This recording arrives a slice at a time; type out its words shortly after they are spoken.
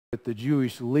with the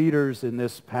Jewish leaders in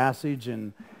this passage,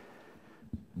 and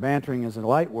bantering is a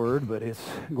light word, but it's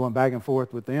going back and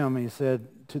forth with them. He said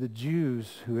to the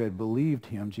Jews who had believed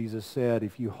him, Jesus said,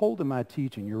 if you hold to my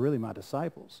teaching, you're really my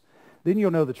disciples. Then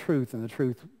you'll know the truth, and the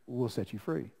truth will set you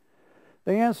free.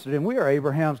 They answered him, we are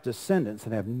Abraham's descendants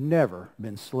and have never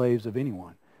been slaves of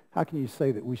anyone. How can you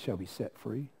say that we shall be set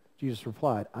free? Jesus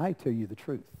replied, I tell you the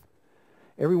truth.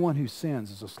 Everyone who sins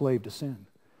is a slave to sin.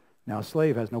 Now, a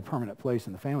slave has no permanent place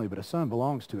in the family, but a son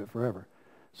belongs to it forever.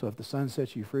 So if the Son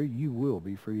sets you free, you will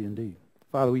be free indeed.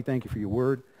 Father, we thank you for your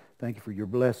word. Thank you for your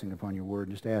blessing upon your word.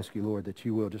 And just ask you, Lord, that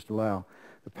you will just allow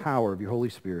the power of your Holy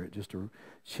Spirit just to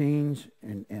change.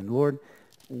 And Lord,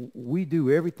 we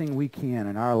do everything we can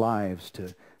in our lives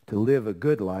to live a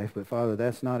good life, but Father,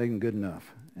 that's not even good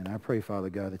enough. And I pray, Father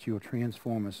God, that you will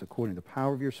transform us according to the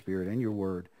power of your Spirit and your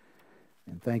word.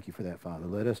 And thank you for that, Father.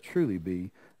 Let us truly be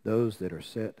those that are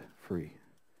set free.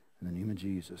 In the name of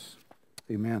Jesus.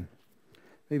 Amen. You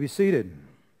may be seated.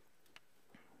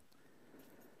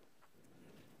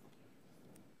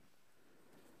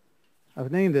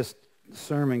 I've named this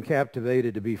sermon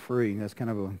Captivated to be Free. That's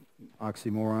kind of an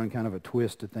oxymoron, kind of a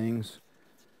twist to things.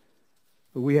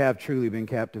 But we have truly been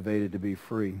captivated to be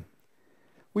free.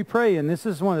 We pray, and this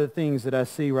is one of the things that I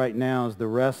see right now is the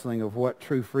wrestling of what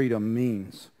true freedom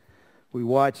means. We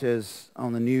watch as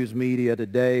on the news media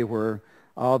today where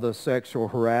all the sexual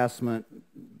harassment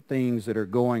things that are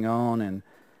going on, and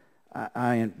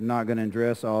I am not going to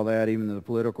address all that, even in the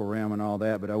political realm and all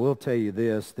that, but I will tell you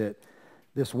this, that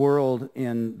this world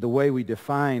in the way we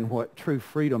define what true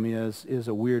freedom is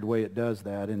a weird way it does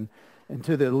that. And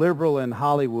to the liberal in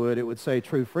Hollywood, it would say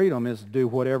true freedom is to do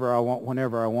whatever I want,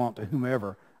 whenever I want, to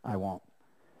whomever I want.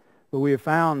 But we have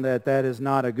found that that is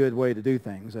not a good way to do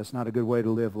things. That's not a good way to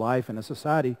live life, and a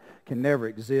society can never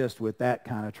exist with that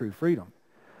kind of true freedom.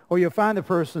 Or you'll find the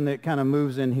person that kind of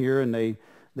moves in here and they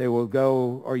will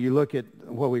go, or you look at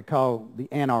what we call the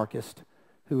anarchist,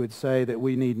 who would say that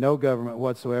we need no government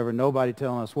whatsoever, nobody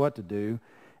telling us what to do,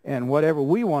 and whatever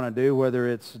we want to do, whether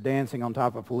it's dancing on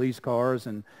top of police cars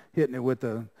and hitting it with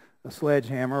a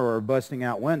sledgehammer or busting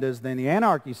out windows, then the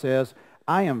anarchy says,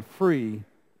 I am free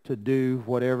to do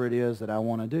whatever it is that I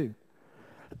want to do.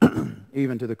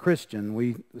 Even to the Christian,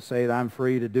 we say that I'm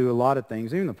free to do a lot of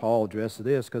things. Even Paul addresses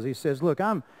this because he says, look,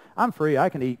 I'm free. I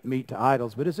can eat meat to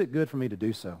idols, but is it good for me to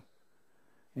do so?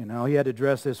 You know, he had to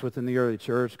address this within the early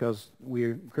church because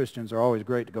we Christians are always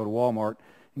great to go to Walmart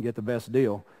and get the best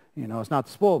deal. You know, it's not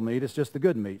the spoiled meat, it's just the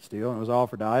good meat still. And it was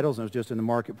offered to idols, and it was just in the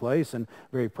marketplace in a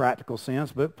very practical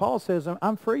sense. But Paul says,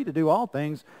 I'm free to do all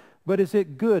things, but is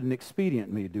it good and expedient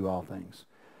for me to do all things?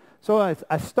 So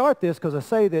I start this because I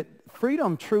say that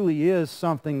freedom truly is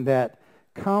something that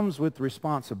comes with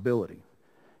responsibility,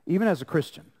 even as a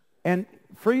Christian. And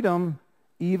freedom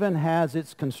even has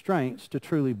its constraints to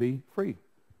truly be free.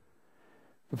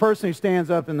 The person who stands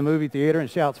up in the movie theater and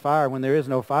shouts fire when there is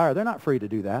no fire, they're not free to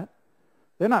do that.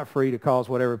 They're not free to cause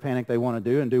whatever panic they want to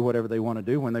do and do whatever they want to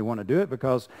do when they want to do it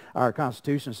because our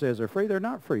Constitution says they're free. They're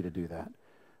not free to do that.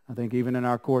 I think even in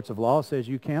our courts of law it says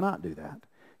you cannot do that.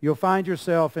 You'll find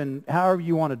yourself in however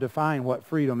you want to define what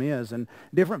freedom is, and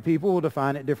different people will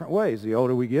define it different ways. The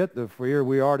older we get, the freer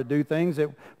we are to do things that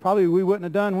probably we wouldn't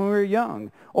have done when we were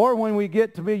young. Or when we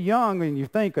get to be young and you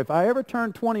think, if I ever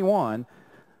turn 21,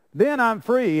 then I'm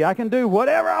free. I can do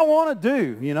whatever I want to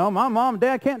do. You know, my mom and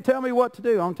dad can't tell me what to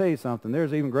do. I'll tell you something.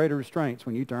 There's even greater restraints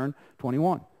when you turn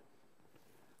 21.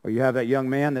 Or you have that young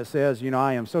man that says, you know,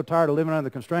 I am so tired of living under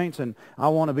the constraints and I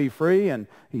want to be free, and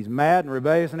he's mad and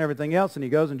rebellious and everything else, and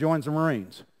he goes and joins the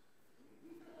Marines.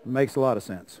 It makes a lot of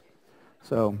sense.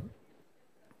 So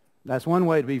that's one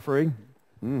way to be free.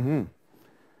 You'll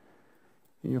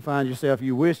find yourself,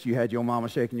 you wish you had your mama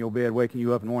shaking your bed, waking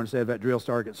you up in the morning, instead of that drill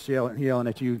sergeant yelling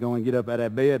at you, going, get up out of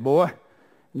that bed, boy.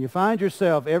 And you find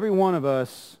yourself, every one of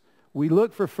us, we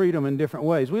look for freedom in different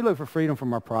ways. We look for freedom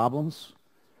from our problems.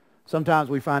 Sometimes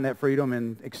we find that freedom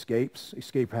in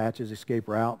escape hatches, escape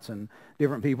routes, and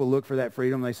different people look for that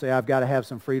freedom. They say, I've got to have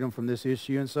some freedom from this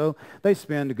issue, and so they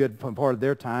spend a good part of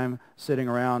their time sitting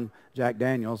around Jack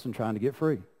Daniels and trying to get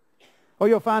free. Or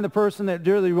you'll find the person that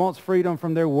really wants freedom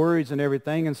from their worries and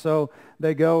everything, and so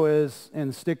they go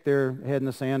and stick their head in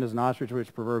the sand as an ostrich,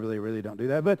 which proverbially really don't do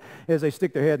that, but as they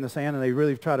stick their head in the sand and they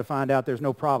really try to find out there's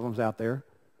no problems out there.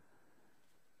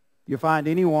 You find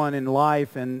anyone in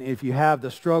life, and if you have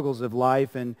the struggles of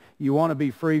life and you want to be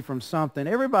free from something,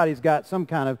 everybody's got some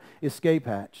kind of escape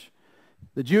hatch.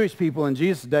 The Jewish people in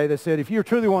Jesus' day, they said, if you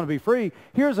truly want to be free,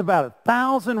 here's about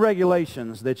 1,000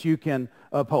 regulations that you can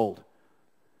uphold.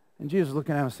 And Jesus was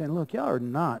looking at them and saying, look, y'all are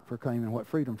not proclaiming what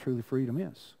freedom, truly freedom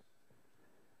is.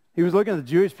 He was looking at the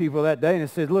Jewish people that day and he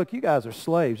said, look, you guys are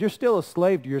slaves. You're still a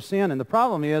slave to your sin. And the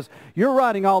problem is you're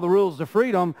writing all the rules of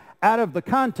freedom out of the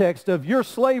context of your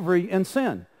slavery and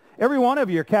sin. Every one of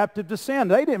you are captive to sin.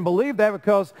 They didn't believe that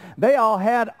because they all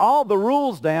had all the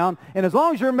rules down. And as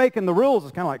long as you're making the rules,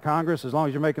 it's kind of like Congress. As long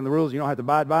as you're making the rules, you don't have to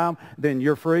abide by them, then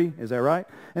you're free. Is that right?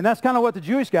 And that's kind of what the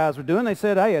Jewish guys were doing. They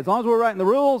said, hey, as long as we're writing the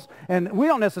rules, and we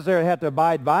don't necessarily have to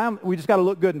abide by them, we just got to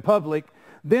look good in public,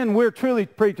 then we're truly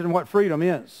preaching what freedom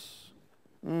is.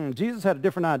 Jesus had a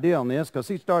different idea on this because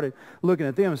he started looking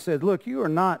at them and said, look, you are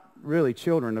not really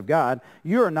children of God.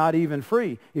 You are not even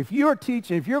free. If you're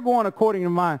teaching, if you're going according to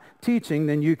my teaching,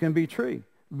 then you can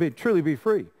truly be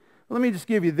free. Let me just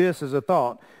give you this as a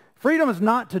thought. Freedom is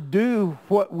not to do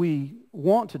what we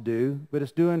want to do, but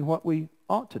it's doing what we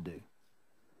ought to do.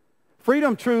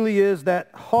 Freedom truly is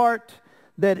that heart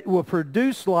that will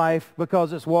produce life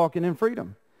because it's walking in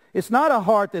freedom. It's not a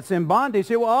heart that's in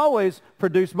bondage. It will always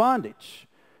produce bondage.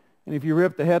 And if you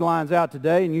rip the headlines out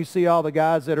today and you see all the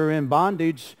guys that are in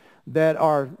bondage that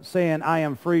are saying, I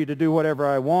am free to do whatever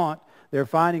I want, they're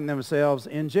finding themselves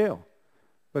in jail.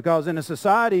 Because in a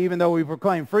society, even though we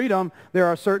proclaim freedom, there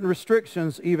are certain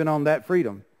restrictions even on that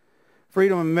freedom.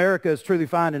 Freedom in America is truly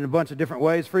found in a bunch of different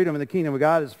ways. Freedom in the kingdom of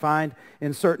God is found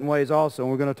in certain ways also,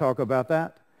 and we're going to talk about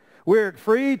that. We're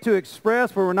free to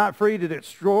express, but we're not free to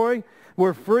destroy.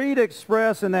 We're free to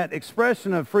express, and that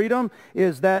expression of freedom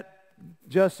is that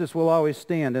justice will always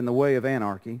stand in the way of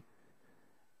anarchy.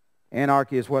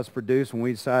 Anarchy is what's produced when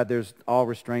we decide all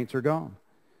restraints are gone.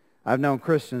 I've known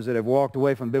Christians that have walked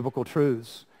away from biblical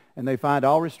truths, and they find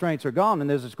all restraints are gone, and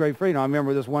there's this great freedom. I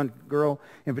remember this one girl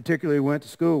in particular we went to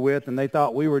school with, and they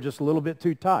thought we were just a little bit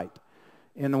too tight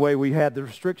in the way we had the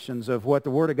restrictions of what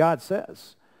the Word of God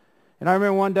says. And I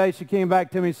remember one day she came back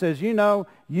to me and says, you know,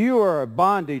 you are a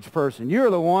bondage person.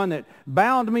 You're the one that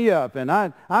bound me up, and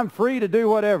I'm free to do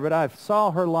whatever. But I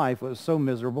saw her life was so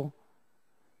miserable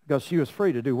because she was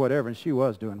free to do whatever, and she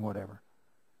was doing whatever.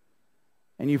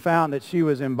 And you found that she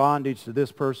was in bondage to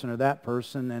this person or that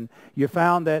person, and you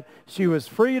found that she was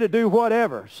free to do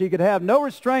whatever. She could have no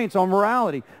restraints on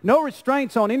morality, no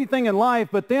restraints on anything in life,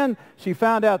 but then she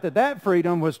found out that that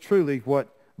freedom was truly what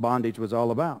bondage was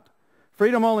all about.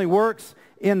 Freedom only works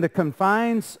in the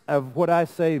confines of what I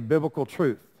say biblical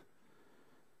truth.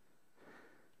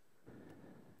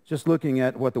 Just looking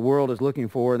at what the world is looking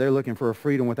for, they're looking for a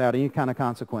freedom without any kind of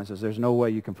consequences. There's no way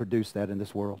you can produce that in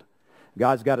this world.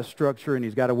 God's got a structure, and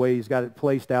he's got a way, he's got it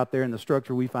placed out there in the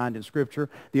structure we find in Scripture.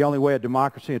 The only way a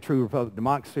democracy, a true republic,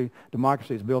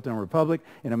 democracy is built in a republic,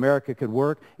 in America could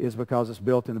work, is because it's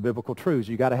built in the biblical truths.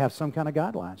 You got to have some kind of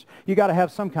guidelines. You got to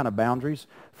have some kind of boundaries.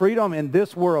 Freedom in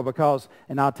this world, because,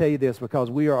 and I'll tell you this,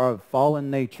 because we are of fallen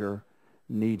nature,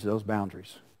 needs those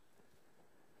boundaries.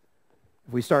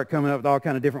 If we start coming up with all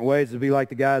kind of different ways, it'd be like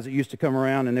the guys that used to come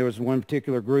around, and there was one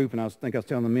particular group, and I think I was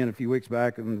telling the men a few weeks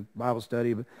back in the Bible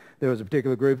study, but there was a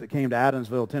particular group that came to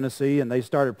Adamsville, Tennessee, and they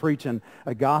started preaching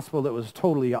a gospel that was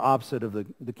totally opposite of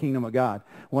the kingdom of God.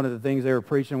 One of the things they were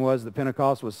preaching was that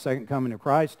Pentecost was the second coming of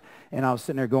Christ, and I was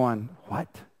sitting there going, what?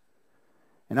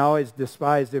 And I always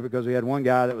despised it because we had one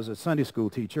guy that was a Sunday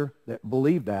school teacher that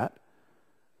believed that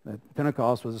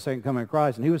Pentecost was the second coming of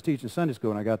Christ, and he was teaching Sunday school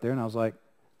when I got there, and I was like,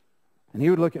 and he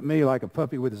would look at me like a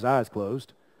puppy with his eyes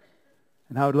closed.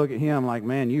 And I would look at him like,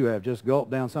 man, you have just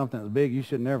gulped down something that's big you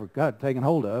should never got taken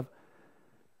hold of.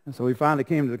 And so we finally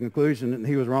came to the conclusion that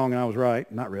he was wrong and I was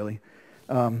right. Not really.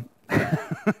 I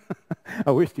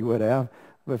wished he would have.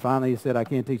 But finally he said, I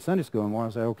can't teach Sunday school anymore. I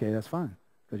said, okay, that's fine,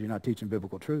 because you're not teaching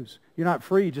biblical truths. You're not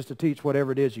free just to teach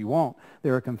whatever it is you want.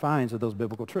 There are confines of those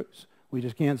biblical truths. We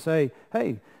just can't say,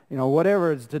 hey, you know,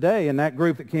 whatever it's today. And that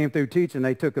group that came through teaching,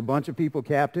 they took a bunch of people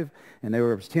captive, and they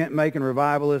were tent-making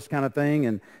revivalists kind of thing,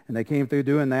 and they came through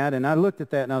doing that. And I looked at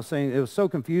that, and I was saying it was so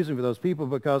confusing for those people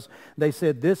because they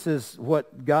said this is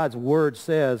what God's Word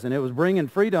says, and it was bringing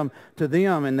freedom to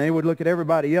them, and they would look at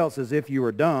everybody else as if you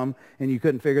were dumb and you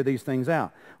couldn't figure these things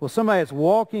out. Well, somebody that's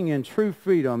walking in true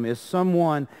freedom is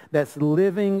someone that's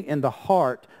living in the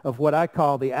heart of what I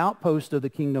call the outpost of the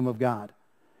kingdom of God.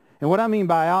 And what I mean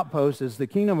by outpost is the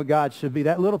kingdom of God should be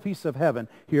that little piece of heaven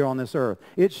here on this earth.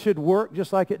 It should work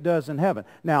just like it does in heaven.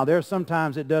 Now, there's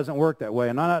sometimes it doesn't work that way.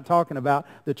 And I'm not talking about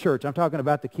the church. I'm talking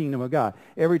about the kingdom of God.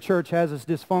 Every church has its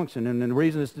dysfunction. And the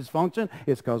reason it's dysfunction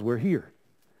is because we're here.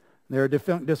 There are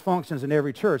dysfunctions in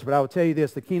every church, but I will tell you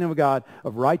this, the kingdom of God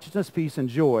of righteousness, peace, and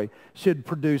joy should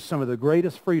produce some of the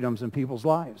greatest freedoms in people's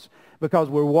lives because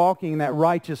we're walking in that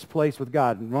righteous place with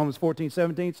God. And Romans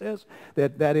 14:17 says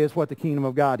that is what the kingdom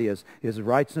of God is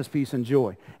righteousness, peace, and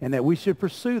joy, and that we should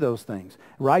pursue those things.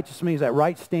 Righteous means that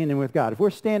right standing with God. If we're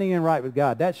standing in right with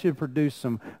God, that should produce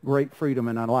some great freedom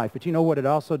in our life. But you know what it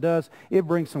also does? It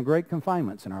brings some great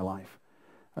confinements in our life.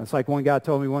 It's like one guy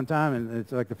told me one time, and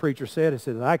it's like the preacher said, he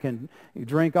said, I can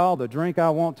drink all the drink I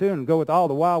want to and go with all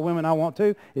the wild women I want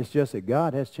to. It's just that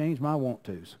God has changed my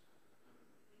want-tos.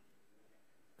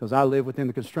 Because I live within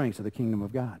the constraints of the kingdom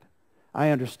of God. I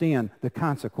understand the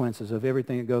consequences of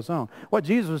everything that goes on. What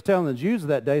Jesus was telling the Jews of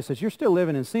that day says, you're still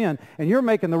living in sin, and you're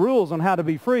making the rules on how to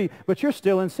be free, but you're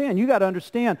still in sin. You got to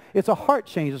understand, it's a heart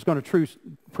change that's going to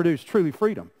produce truly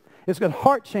freedom. It's a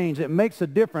heart change that makes a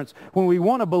difference when we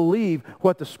want to believe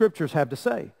what the Scriptures have to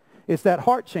say. It's that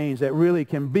heart change that really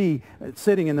can be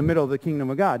sitting in the middle of the kingdom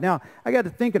of God. Now, I got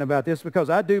to thinking about this because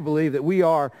I do believe that we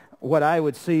are what I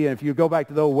would see, if you go back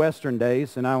to the old Western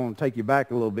days, and I want to take you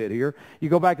back a little bit here. You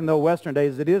go back in the old Western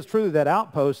days, it is truly that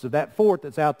outpost of that fort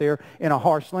that's out there in a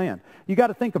harsh land. You got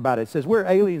to think about it. It says we're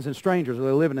aliens and strangers that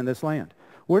are living in this land.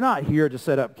 We're not here to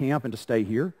set up camp and to stay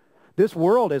here. This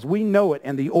world as we know it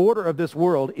and the order of this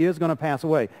world is going to pass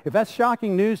away. If that's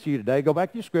shocking news to you today, go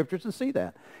back to your scriptures and see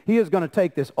that. He is going to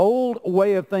take this old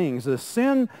way of things, the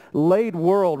sin-laid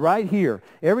world right here,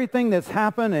 everything that's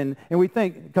happened, and we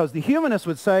think, because the humanists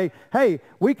would say, hey,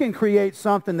 we can create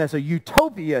something that's a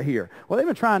utopia here. Well, they've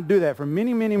been trying to do that for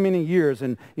many, many, many years,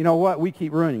 and you know what? We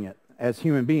keep ruining it as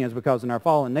human beings because in our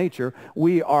fallen nature,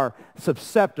 we are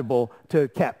susceptible to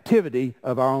captivity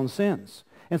of our own sins.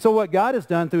 And so what God has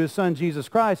done through his Son, Jesus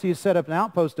Christ, he has set up an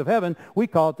outpost of heaven. We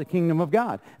call it the kingdom of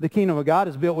God. The kingdom of God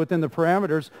is built within the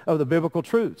parameters of the biblical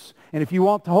truths. And if you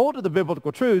want to hold to the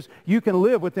biblical truths, you can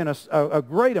live within a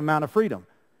great amount of freedom.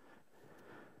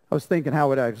 I was thinking, how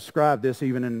would I describe this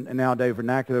even in nowadays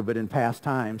vernacular, but in past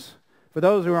times? For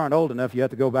those who aren't old enough, you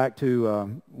have to go back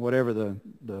to whatever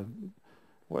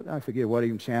I forget what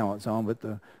even channel it's on, but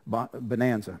the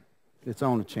Bonanza. It's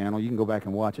on the channel. You can go back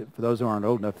and watch it. For those who aren't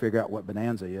old enough to figure out what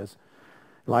Bonanza is,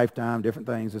 Lifetime, different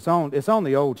things. It's on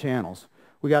the old channels.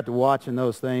 We got to watching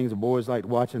those things. The boys liked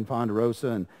watching Ponderosa,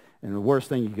 and the worst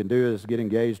thing you can do is get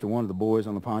engaged to one of the boys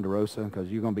on the Ponderosa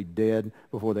because you're going to be dead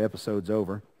before the episode's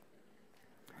over.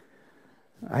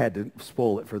 I had to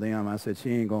spoil it for them. I said,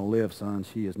 she ain't going to live, son.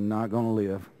 She is not going to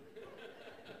live.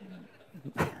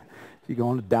 She's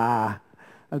going to die.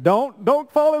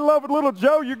 Don't fall in love with little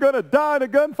Joe. You're going to die in a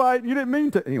gunfight, and you didn't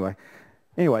mean to.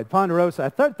 Anyway, Ponderosa, I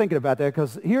started thinking about that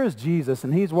because here's Jesus,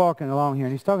 and he's walking along here,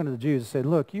 and he's talking to the Jews and said,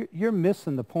 look, you're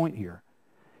missing the point here.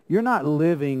 You're not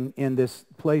living in this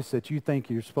place that you think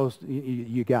you're supposed to,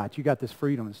 you got this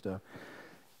freedom and stuff.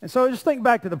 And so just think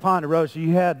back to the Ponderosa.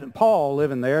 You had Paul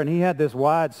living there, and he had this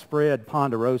widespread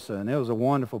Ponderosa, and it was a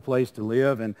wonderful place to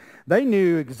live. And they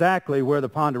knew exactly where the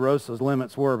Ponderosa's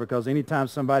limits were because anytime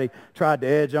somebody tried to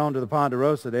edge onto the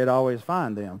Ponderosa, they'd always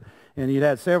find them. And you'd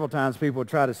had several times people would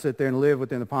try to sit there and live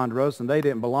within the Ponderosa, and they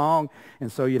didn't belong.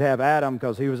 And so you'd have Adam,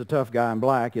 because he was a tough guy in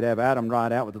black. You'd have Adam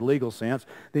ride out with the legal sense.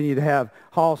 Then you'd have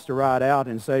Holster ride out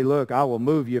and say, look, I will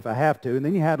move you if I have to. And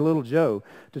then you had little Joe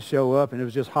to show up, and it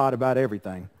was just hot about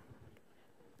everything.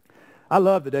 I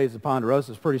love the days of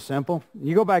Ponderosa. It's pretty simple.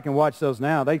 You go back and watch those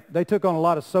now. They took on a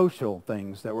lot of social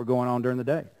things that were going on during the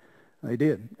day. They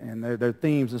did. And their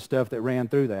themes and stuff that ran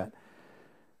through that.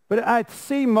 But I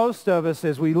see most of us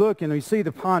as we look and we see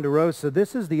the Ponderosa,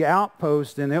 this is the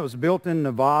outpost, and it was built in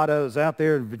Nevada. It was out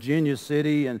there in Virginia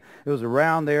City, and it was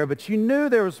around there. But you knew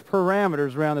there was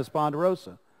parameters around this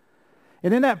Ponderosa.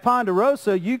 And in that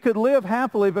Ponderosa, you could live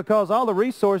happily because all the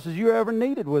resources you ever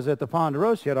needed was at the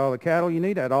Ponderosa. You had all the cattle you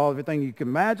needed, had everything you could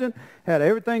imagine, had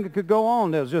everything that could go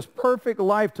on. There was just perfect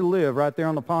life to live right there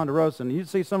on the Ponderosa. And you'd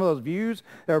see some of those views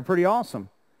that were pretty awesome.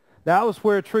 That was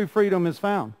where true freedom is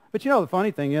found. But you know, the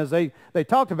funny thing is they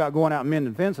talked about going out and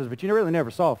mending fences, but you really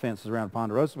never saw fences around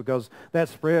Ponderosa because that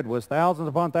spread was thousands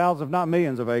upon thousands, if not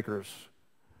millions of acres.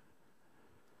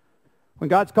 When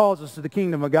God calls us to the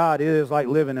kingdom of God, it is like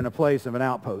living in a place of an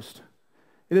outpost.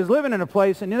 It is living in a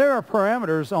place, and there are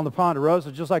parameters on the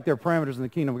Ponderosa, just like there are parameters in the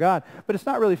kingdom of God, but it's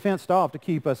not really fenced off to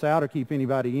keep us out or keep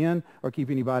anybody in or keep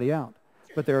anybody out.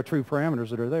 But there are true parameters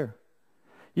that are there.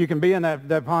 You can be in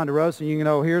that Ponderosa, and you can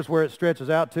know here's where it stretches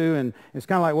out to, and it's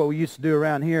kind of like what we used to do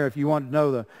around here. If you wanted to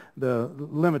know the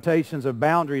limitations of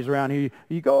boundaries around here,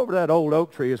 you go over to that old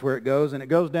oak tree is where it goes, and it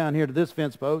goes down here to this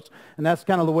fence post, and that's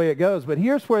kind of the way it goes. But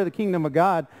here's where the kingdom of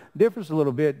God differs a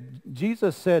little bit.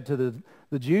 Jesus said to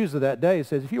the Jews of that day, he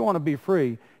says, if you want to be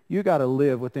free, you got to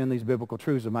live within these biblical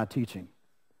truths of my teaching.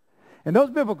 And those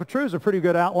biblical truths are pretty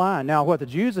good outlined. Now, what the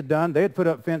Jews had done, they had put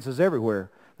up fences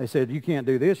everywhere. They said, you can't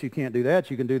do this, you can't do that,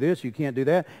 you can do this, you can't do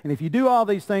that. And if you do all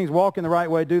these things, walk in the right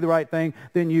way, do the right thing,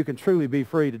 then you can truly be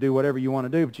free to do whatever you want to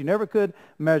do. But you never could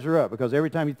measure up, because every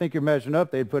time you think you're measuring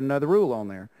up, they'd put another rule on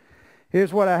there.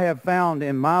 Here's what I have found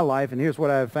in my life, and here's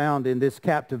what I have found in this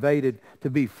captivated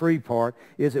to be free part,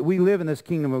 is that we live in this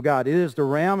kingdom of God. It is the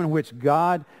realm in which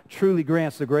God truly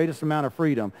grants the greatest amount of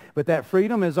freedom. But that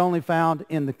freedom is only found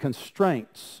in the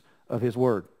constraints of his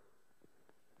word.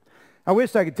 I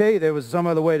wish I could tell you there was some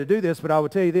other way to do this, but I will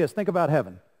tell you this. Think about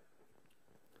heaven.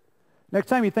 Next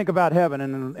time you think about heaven,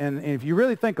 and if you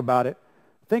really think about it,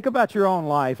 think about your own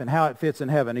life and how it fits in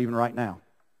heaven even right now.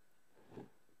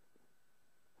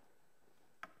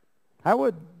 How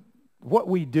would what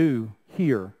we do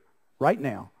here right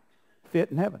now fit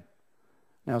in heaven?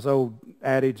 Now, this old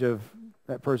adage of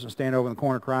that person standing over in the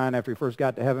corner crying after he first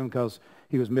got to heaven because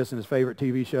he was missing his favorite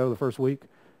TV show the first week.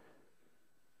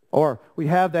 Or we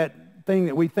have that thing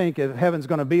that we think of heaven's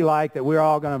going to be like, that we're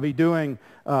all going to be doing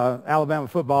Alabama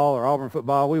football or Auburn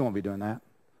football. We won't be doing that.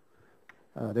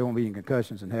 There won't be any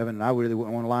concussions in heaven, and I really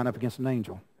wouldn't want to line up against an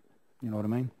angel. You know what I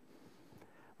mean?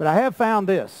 But I have found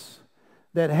this,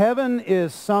 that heaven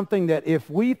is something that if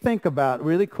we think about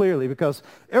really clearly, because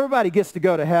everybody gets to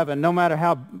go to heaven no matter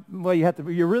how, well,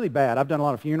 you're really bad. I've done a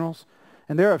lot of funerals,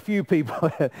 and there are a few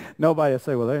people that nobody will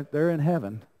say, well, they're in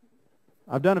heaven.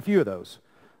 I've done a few of those.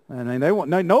 And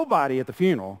nobody at the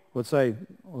funeral would say,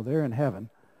 well, they're in heaven.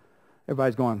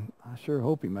 Everybody's going, I sure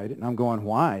hope he made it. And I'm going,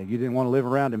 why? You didn't want to live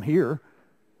around him here.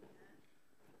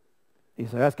 He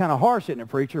said, that's kind of harsh, isn't it,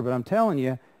 preacher? But I'm telling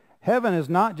you, heaven is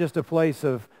not just a place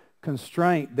of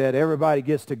constraint that everybody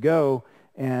gets to go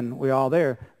and we're all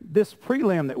there. This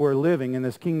prelim that we're living in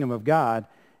this kingdom of God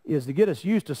is to get us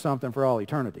used to something for all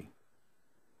eternity.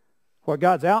 What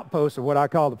God's outpost, or what I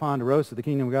call the Ponderosa, the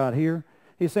kingdom of God here,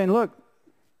 he's saying, look,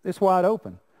 it's wide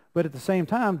open. But at the same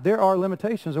time, there are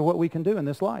limitations of what we can do in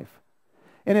this life.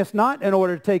 And it's not in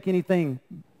order to take anything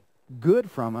good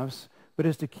from us, but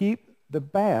it's to keep the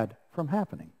bad from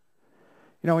happening.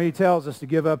 You know, when he tells us to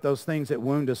give up those things that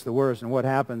wound us the worst, and what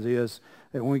happens is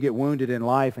that when we get wounded in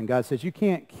life, and God says, you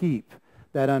can't keep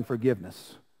that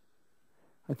unforgiveness.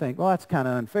 I think, well, that's kind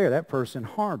of unfair. That person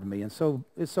harmed me, and so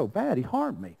it's so bad he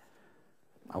harmed me.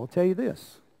 I will tell you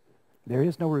this. There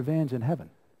is no revenge in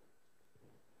heaven.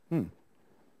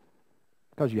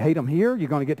 Because you hate them here, you're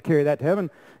going to get to carry that to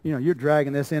heaven. You know, you're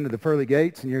dragging this into the pearly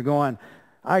gates, and you're going,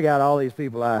 I got all these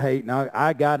people I hate, and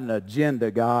I got an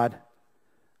agenda, God.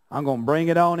 I'm going to bring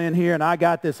it on in here, and I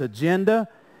got this agenda,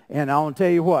 and I want to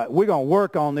tell you what, we're going to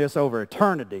work on this over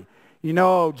eternity. You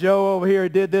know, Joe over here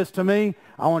did this to me.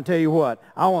 I want to tell you what,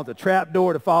 I want the trap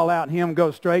door to fall out and him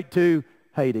go straight to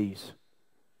Hades.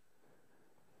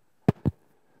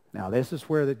 Now, this is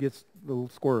where it gets a little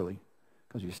squirrely.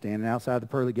 Because you're standing outside the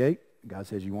pearly gate. God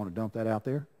says, you want to dump that out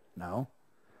there? No.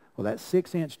 Well, that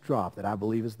 6-inch drop that I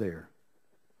believe is there.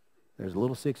 There's a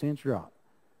little 6-inch drop.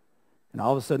 And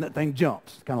all of a sudden that thing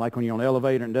jumps. It's kind of like when you're on the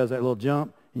elevator and does that little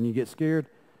jump and you get scared.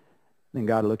 Then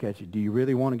God will look at you. Do you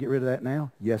really want to get rid of that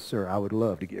now? Yes, sir. I would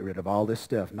love to get rid of all this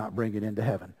stuff, not bring it into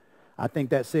heaven. I think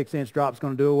that 6-inch drop is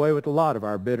going to do away with a lot of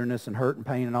our bitterness and hurt and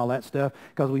pain and all that stuff.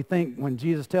 Because we think when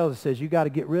Jesus tells us, says, you got to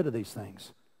get rid of these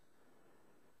things.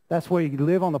 That's where you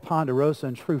live on the Ponderosa,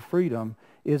 and true freedom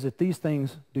is that these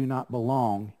things do not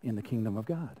belong in the kingdom of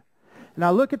God. And I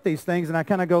look at these things and I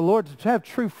kind of go, Lord, to have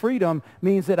true freedom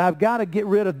means that I've got to get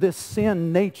rid of this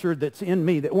sin nature that's in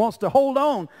me that wants to hold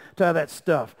on to that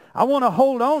stuff. I want to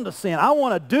hold on to sin. I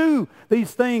want to do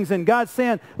these things. And God's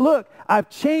saying, look, I've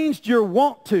changed your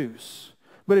want-tos.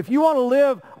 But if you want to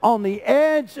live on the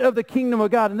edge of the kingdom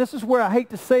of God, and this is where I hate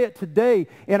to say it today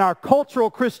in our cultural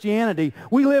Christianity,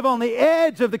 we live on the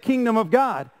edge of the kingdom of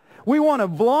God. We want to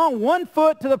belong one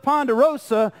foot to the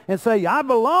Ponderosa and say, I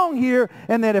belong here,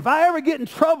 and that if I ever get in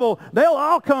trouble, they'll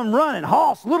all come running.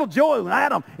 Hoss, little Joy, and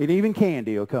Adam, and even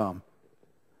Candy will come.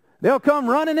 They'll come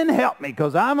running and help me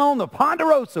because I'm on the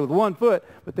Ponderosa with one foot.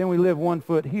 But then we live one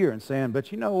foot here and saying,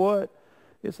 but you know what?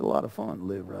 It's a lot of fun to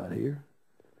live right here.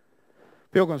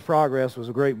 Pilgrim's Progress was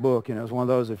a great book, and it was one of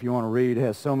those, if you want to read, it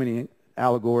has so many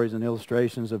allegories and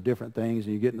illustrations of different things,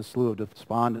 and you get in the slew of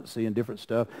despondency and different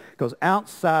stuff. Because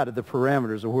outside of the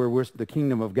parameters of where we're the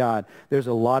kingdom of God, there's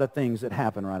a lot of things that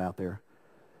happen right out there.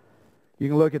 You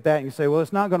can look at that and you say, well,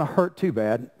 it's not going to hurt too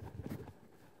bad.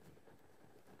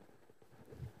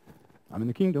 I'm in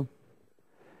the kingdom.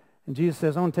 And Jesus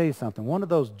says, I want to tell you something. One of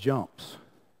those jumps,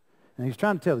 and he's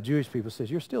trying to tell the Jewish people, says,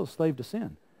 you're still a slave to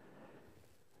sin.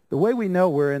 The way we know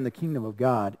we're in the kingdom of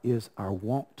God is our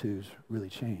want tos really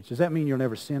change. Does that mean you'll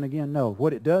never sin again? No.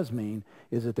 What it does mean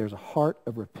is that there's a heart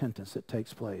of repentance that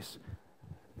takes place.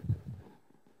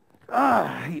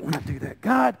 I hate when I do that.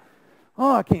 God,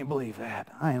 I can't believe that.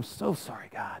 I am so sorry,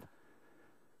 God.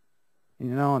 You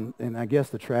know, and I guess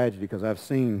the tragedy, because I've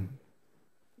seen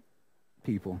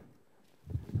people,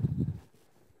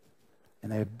 and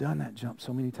they have done that jump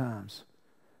so many times.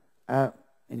 And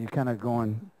you're kind of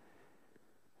going,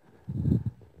 and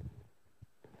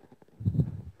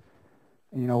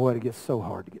you know what? It gets so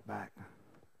hard to get back.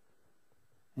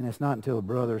 And it's not until a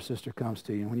brother or sister comes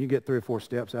to you. And when you get 3 or 4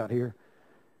 steps out here,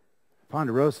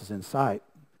 Ponderosa's in sight.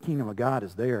 The kingdom of God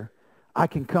is there. I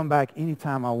can come back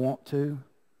anytime I want to,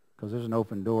 because there's an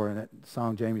open door. And that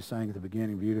song Jamie sang at the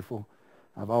beginning, beautiful.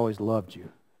 I've always loved you,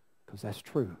 because that's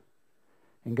true.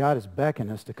 And God is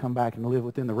beckoning us to come back and live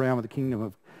within the realm of the kingdom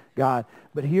of God.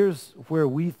 But here's where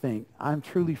we think, I'm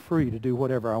truly free to do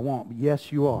whatever I want. But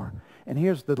yes, you are. And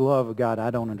here's the love of God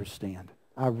I don't understand.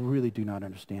 I really do not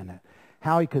understand that.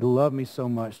 How he could love me so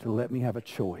much to let me have a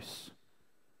choice.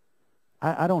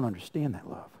 I don't understand that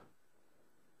love.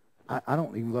 I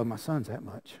don't even love my sons that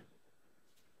much.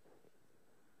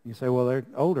 You say, well, they're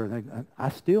older.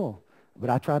 But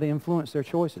I try to influence their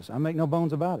choices. I make no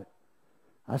bones about it.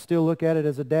 I still look at it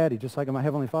as a daddy, just like my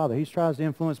Heavenly Father. He tries to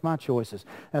influence my choices.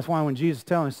 That's why when Jesus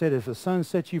said, if the Son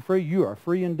sets you free, you are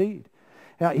free indeed.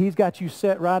 Now, he's got you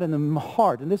set right in the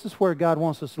heart, and this is where God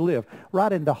wants us to live,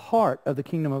 right in the heart of the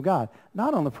kingdom of God,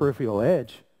 not on the peripheral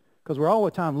edge. Because we're all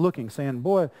the time looking, saying,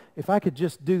 boy, if I could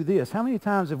just do this. How many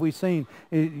times have we seen,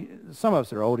 some of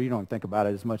us that are older, you don't think about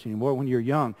it as much anymore. When you're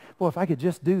young, boy, if I could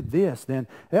just do this, then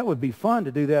that would be fun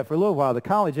to do that for a little while. The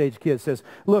college-age kid says,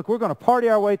 look, we're going to party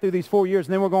our way through these 4 years,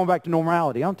 and then we're going back to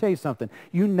normality. I'll tell you something.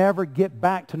 You never get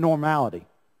back to normality.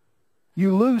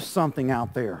 You lose something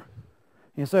out there.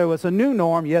 You say, well, it's a new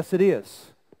norm. Yes, it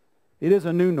is. It is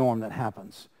a new norm that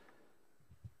happens.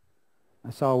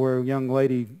 I saw where a young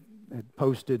lady had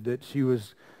posted that she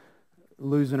was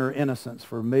losing her innocence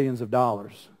for millions of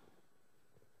dollars.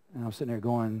 And I'm sitting there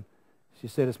going, she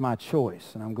said, it's my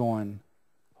choice. And I'm going,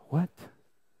 what?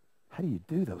 How do you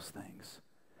do those things?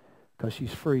 Because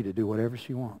she's free to do whatever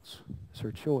she wants. It's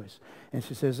her choice. And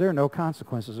she says, there are no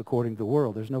consequences according to the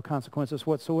world. There's no consequences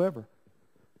whatsoever.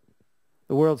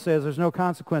 The world says there's no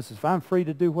consequences. If I'm free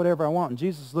to do whatever I want. And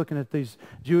Jesus is looking at these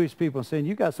Jewish people and saying,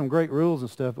 you got some great rules and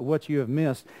stuff, but what you have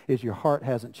missed is your heart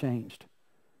hasn't changed.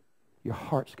 Your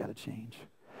heart's got to change.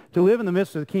 To live in the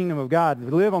midst of the kingdom of God,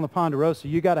 to live on the Ponderosa,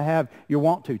 you got to have your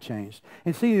want to changed.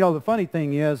 And see, the funny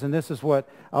thing is, and this is what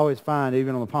I always find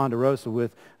even on the Ponderosa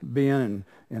with Ben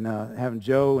and having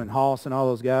Joe and Hoss and all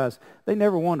those guys, they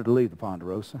never wanted to leave the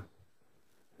Ponderosa.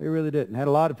 They really didn't. Had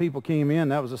a lot of people came in.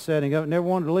 That was a setting up. Never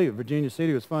wanted to leave. Virginia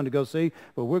City was fun to go see,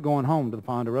 but we're going home to the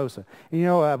Ponderosa. And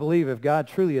I believe if God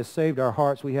truly has saved our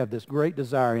hearts, we have this great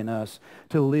desire in us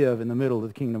to live in the middle of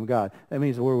the kingdom of God. That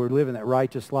means where we're living that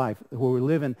righteous life, where we're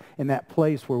living in that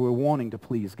place where we're wanting to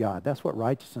please God. That's what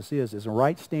righteousness is a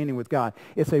right standing with God.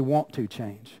 It's a want to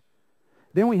change.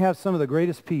 Then we have some of the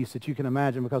greatest peace that you can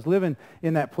imagine, because living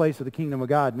in that place of the kingdom of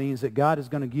God means that God is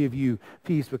going to give you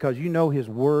peace because you know his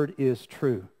word is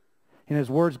true. And his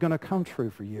word's going to come true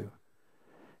for you.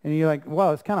 And you're like,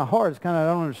 well, it's kind of hard. I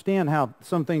don't understand how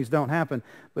some things don't happen.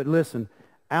 But listen,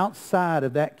 outside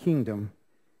of that kingdom,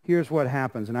 here's what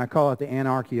happens. And I call it the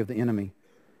anarchy of the enemy.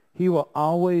 He will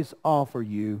always offer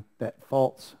you that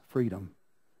false freedom.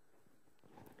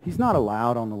 He's not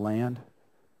allowed on the land.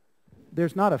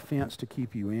 There's not a fence to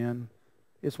keep you in.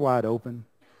 It's wide open.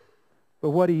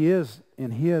 But what he is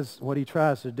what he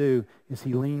tries to do is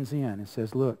he leans in and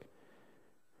says, look,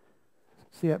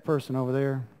 see that person over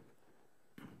there?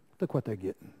 Look what they're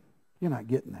getting. You're not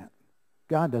getting that.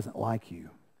 God doesn't like you.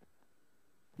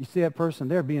 You see that person?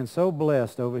 They're being so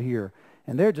blessed over here,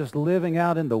 and they're just living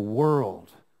out in the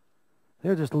world.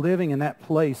 They're just living in that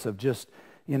place of just,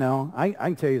 I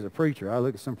can tell you as a preacher, I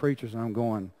look at some preachers and I'm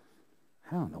going,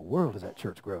 how in the world does that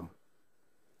church grow?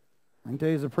 I can tell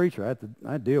you as a preacher,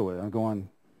 I deal with it. I'm going,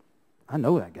 I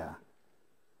know that guy.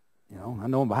 I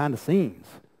know him behind the scenes.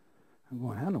 I'm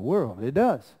going, how in the world? It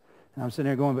does. And I'm sitting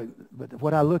there going, but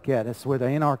what I look at is where the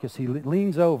anarchist, he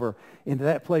leans over into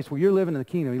that place where you're living in the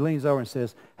kingdom. He leans over and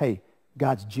says, hey,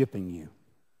 God's gypping you.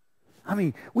 I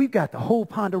mean, we've got the whole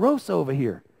Ponderosa over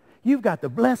here. You've got the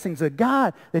blessings of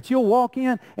God that you'll walk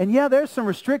in. And yeah, there's some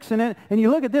restriction in it. And you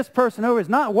look at this person over, is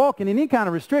not walking in any kind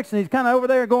of restriction. He's kind of over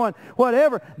there going,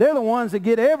 whatever. They're the ones that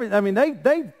get everything. I mean,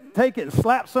 they take it and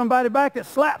slap somebody back that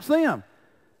slaps them.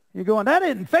 You're going, that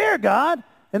isn't fair, God.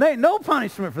 And there ain't no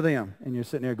punishment for them. And you're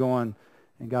sitting there going,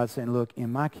 and God's saying, look,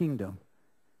 in my kingdom,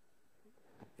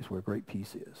 is where great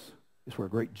peace is. It's where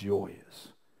great joy is.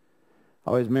 I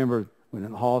always remember when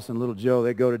Hoss and Little Joe,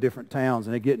 they go to different towns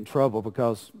and they get in trouble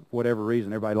because, for whatever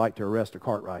reason, everybody liked to arrest a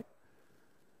Cartwright.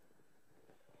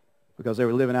 Because they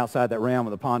were living outside that realm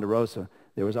of the Ponderosa.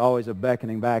 There was always a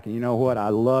beckoning back. And you know what? I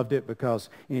loved it because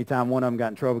anytime one of them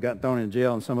got in trouble, got thrown in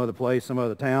jail in some other place, some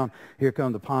other town, here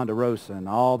come the Ponderosa and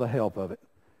all the help of it.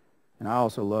 And I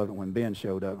also loved it when Ben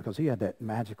showed up because he had that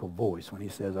magical voice when he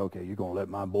says, okay, you're going to let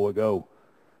my boy go.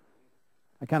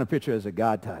 I kind of picture it as a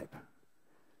God type.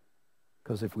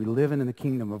 Because if we live in the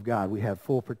kingdom of God, we have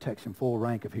full protection, full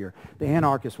rank of here. The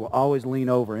anarchists will always lean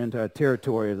over into a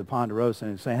territory of the Ponderosa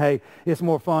and say, hey, it's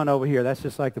more fun over here. That's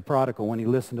just like the prodigal when he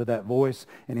listened to that voice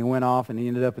and he went off and he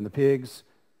ended up in the pigs.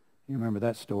 You remember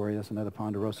that story. That's another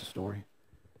Ponderosa story.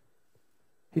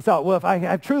 He thought, well, if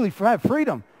I truly have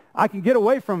freedom, I can get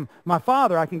away from my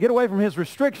father. I can get away from his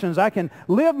restrictions. I can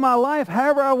live my life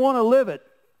however I want to live it.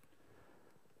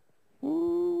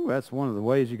 Ooh, that's one of the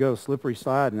ways you go, slippery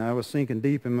slide. And I was sinking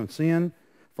deep in my sin,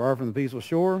 far from the peaceful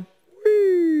shore.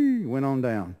 Whee! Went on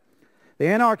down. The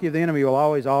anarchy of the enemy will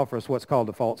always offer us what's called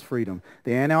the false freedom.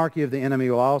 The anarchy of the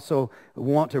enemy will also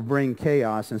want to bring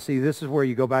chaos. And see, this is where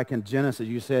you go back in Genesis.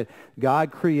 You said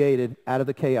God created out of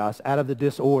the chaos, out of the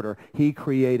disorder, he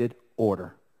created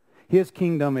order. His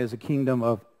kingdom is a kingdom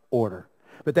of order.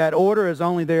 But that order is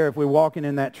only there if we're walking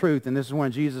in that truth. And this is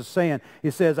when Jesus is saying,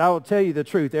 he says, I will tell you the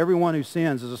truth. Everyone who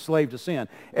sins is a slave to sin.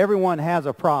 Everyone has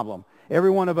a problem. Every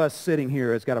one of us sitting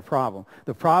here has got a problem.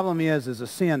 The problem is a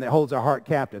sin that holds our heart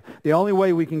captive. The only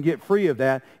way we can get free of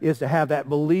that is to have that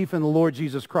belief in the Lord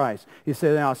Jesus Christ. He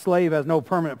said, now a slave has no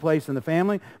permanent place in the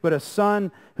family, but a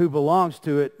son who belongs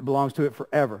to it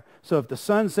forever. So if the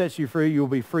Son sets you free, you'll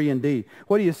be free indeed.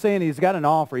 What he is saying, he's got an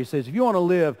offer. He says, if you want to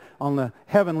live on the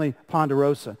heavenly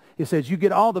Ponderosa, he says, you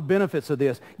get all the benefits of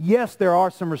this. Yes, there are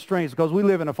some restraints because we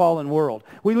live in a fallen world.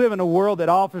 We live in a world that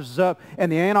offers us up,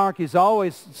 and the anarchy is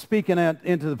always speaking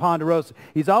into the Ponderosa.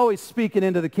 He's always speaking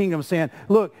into the kingdom saying,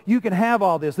 look, you can have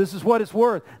all this. This is what it's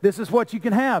worth. This is what you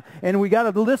can have. And we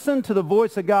got to listen to the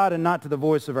voice of God and not to the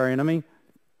voice of our enemy.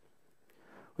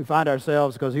 We find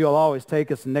ourselves, because he'll always take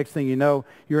us, and next thing you know,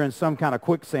 you're in some kind of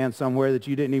quicksand somewhere that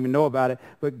you didn't even know about it,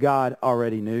 but God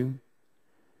already knew.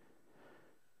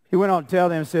 He went on to tell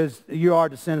them, says, you are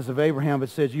descendants of Abraham, but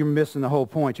says you're missing the whole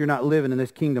point. You're not living in this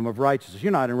kingdom of righteousness.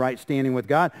 You're not in right standing with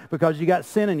God because you got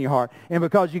sin in your heart. And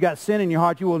because you got sin in your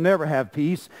heart, you will never have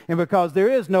peace. And because there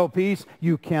is no peace,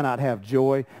 you cannot have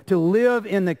joy. To live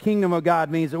in the kingdom of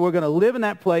God means that we're going to live in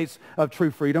that place of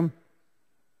true freedom.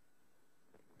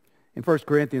 In 1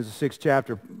 Corinthians, the 6th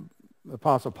chapter,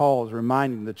 Apostle Paul is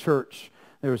reminding the church.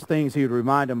 There was things he would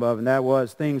remind them of, and that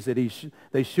was things that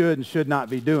they should and should not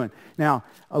be doing. Now,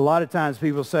 a lot of times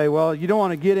people say, well, you don't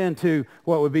want to get into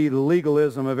what would be the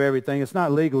legalism of everything. It's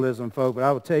not legalism, folks, but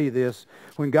I will tell you this.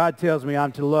 When God tells me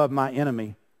I'm to love my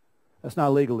enemy, that's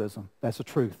not legalism. That's the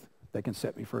truth that can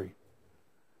set me free.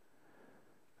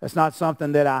 That's not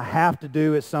something that I have to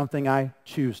do. It's something I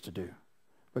choose to do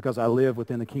because I live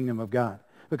within the kingdom of God.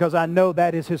 Because I know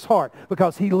that is his heart.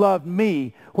 Because he loved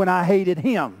me when I hated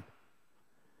him.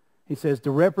 He says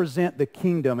to represent the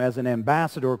kingdom as an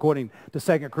ambassador, according to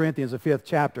 2 Corinthians, the 5th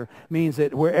chapter, means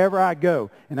that wherever I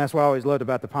go, and that's what I always loved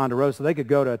about the Ponderosa, they could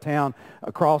go to a town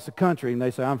across the country and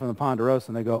they say, I'm from the Ponderosa,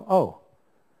 and they go, oh,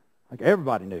 like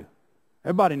everybody knew.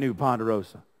 Everybody knew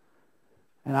Ponderosa.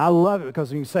 And I love it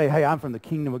because you can say, hey, I'm from the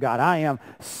kingdom of God. I am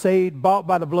saved, bought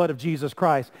by the blood of Jesus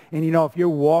Christ. And you know, if you're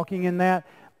walking in that,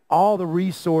 all the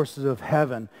resources of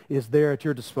heaven is there at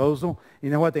your disposal. You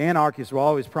know what? The anarchists will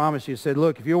always promise you, said,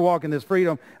 look, if you'll walk in this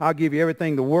freedom, I'll give you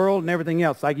everything, the world and everything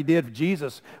else, like he did for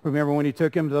Jesus. Remember when he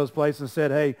took him to those places and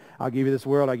said, hey, I'll give you this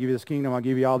world, I'll give you this kingdom, I'll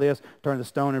give you all this, turn the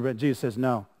stone, but Jesus says,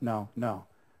 no, no, no,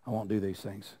 I won't do these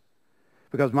things.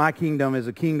 Because my kingdom is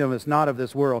a kingdom that's not of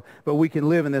this world, but we can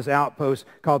live in this outpost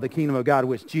called the kingdom of God,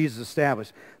 which Jesus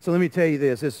established. So let me tell you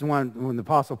this. This is when the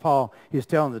Apostle Paul is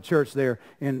telling the church there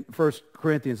in 1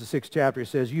 Corinthians, the 6th chapter, he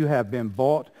says, you have been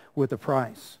bought with a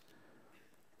price.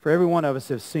 For every one of us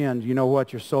have sinned, you know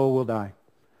what? Your soul will die.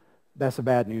 That's the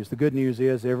bad news. The good news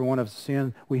is every one of us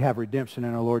sin, we have redemption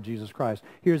in our Lord Jesus Christ.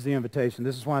 Here's the invitation.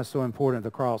 This is why it's so important,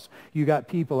 the cross. You got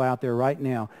people out there right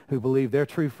now who believe their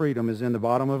true freedom is in the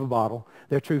bottom of a bottle.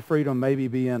 Their true freedom maybe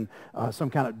be in some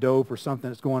kind of dope or something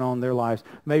that's going on in their lives.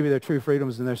 Maybe their true freedom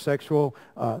is in their sexual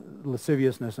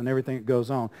lasciviousness and everything that goes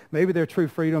on. Maybe their true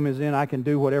freedom is in I can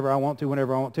do whatever I want to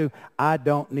whenever I want to. I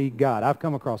don't need God. I've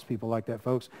come across people like that,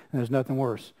 folks, and there's nothing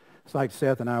worse. It's like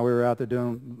Seth and I, we were out there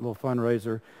doing a little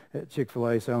fundraiser at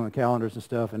Chick-fil-A, selling calendars and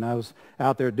stuff, and I was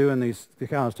out there doing these,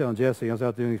 I was telling Jesse, I was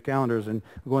out doing these calendars and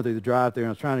going through the drive-thru, and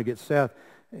I was trying to get Seth,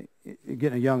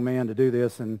 getting a young man to do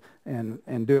this and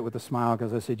do it with a smile,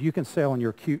 because I said, you can sell on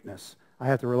your cuteness. I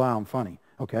have to rely on funny,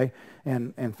 okay,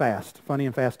 and fast, funny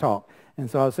and fast talk. And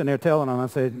so I was sitting there telling them,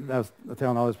 I was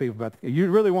telling all these people about,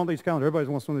 you really want these calendars? Everybody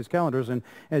wants one of these calendars. And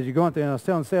as you go in there, and I was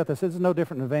telling Seth, I said, this is no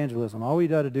different than evangelism. All we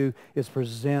got to do is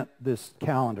present this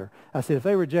calendar. I said, if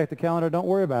they reject the calendar, don't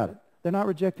worry about it. They're not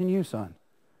rejecting you, son.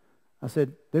 I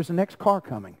said, there's the next car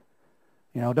coming.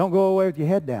 Don't go away with your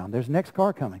head down. There's the next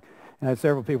car coming. And I had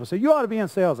several people say, you ought to be in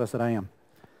sales. I said, I am.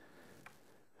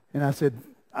 And I said,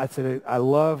 I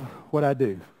love what I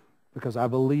do, because I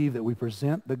believe that we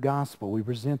present the gospel. We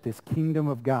present this kingdom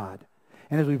of God.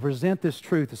 And as we present this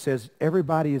truth, it says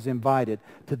everybody is invited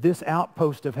to this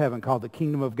outpost of heaven called the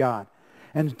kingdom of God.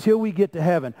 And until we get to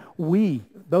heaven,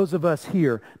 those of us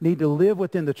here, need to live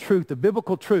within the truth, the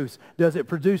biblical truths. Does it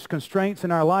produce constraints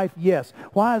in our life? Yes.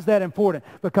 Why is that important?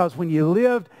 Because when you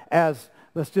lived as,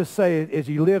 let's just say, as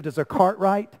you lived as a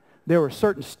Cartwright, there were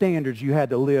certain standards you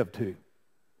had to live to.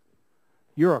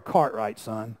 You're a Cartwright,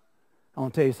 son. I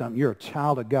want to tell you something. You're a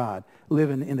child of God,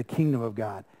 living in the kingdom of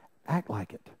God. Act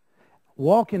like it.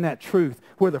 Walk in that truth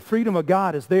where the freedom of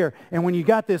God is there. And when you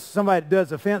got this, somebody that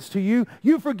does offense to you,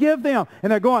 you forgive them.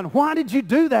 And they're going, why did you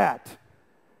do that?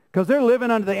 Because they're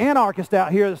living under the anarchist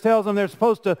out here that tells them they're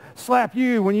supposed to slap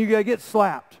you when you get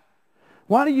slapped.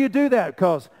 Why do you do that?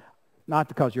 Not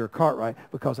because you're a Cartwright,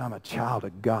 because I'm a child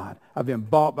of God. I've been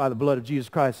bought by the blood of Jesus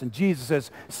Christ, and Jesus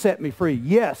has set me free.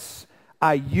 Yes,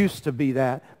 I used to be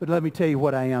that, but let me tell you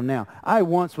what I am now. I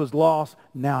once was lost,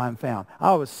 now I'm found.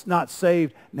 I was not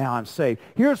saved, now I'm saved.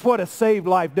 Here's what a saved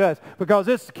life does, because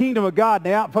it's the kingdom of God,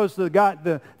 the outpost of God,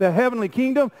 the heavenly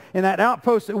kingdom, and that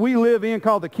outpost that we live in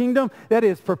called the kingdom, that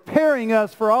is preparing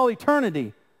us for all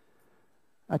eternity.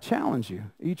 I challenge you,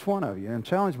 each one of you, and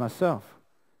challenge myself.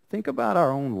 Think about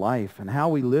our own life and how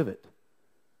we live it.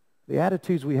 The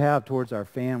attitudes we have towards our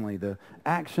family, the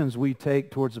actions we take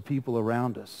towards the people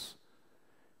around us.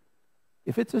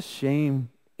 If it's a shame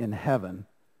in heaven,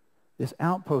 this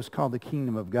outpost called the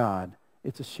kingdom of God,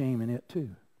 it's a shame in it too.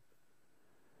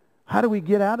 How do we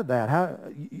get out of that?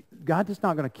 God is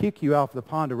not going to kick you off the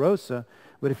Ponderosa,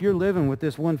 but if you're living with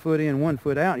this 1 foot in, 1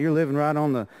 foot out, you're living right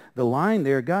on the line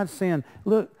there, God's saying,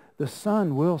 look, the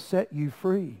Son will set you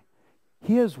free.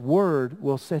 His word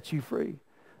will set you free.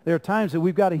 There are times that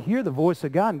we've got to hear the voice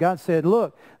of God, and God said,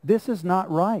 look, this is not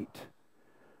right.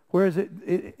 Whereas,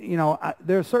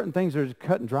 there are certain things that are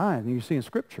cut and dry, and you see in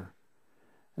Scripture.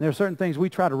 And there are certain things we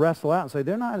try to wrestle out and say,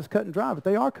 they're not as cut and dry, but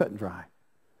they are cut and dry.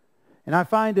 And I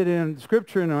find it in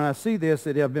Scripture, and when I see this,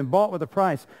 that have been bought with a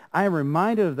price, I am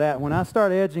reminded of that when I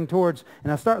start edging towards,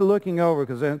 and I start looking over,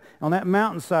 because on that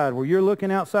mountainside where you're looking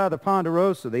outside the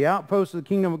Ponderosa, the outpost of the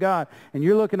kingdom of God, and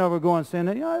you're looking over going, saying,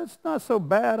 it's not so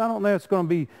bad. I don't know if it's going to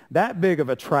be that big of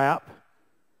a trap.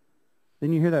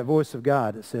 Then you hear that voice of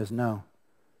God that says, no.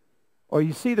 Or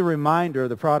you see the reminder of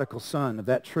the prodigal son of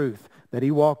that truth, that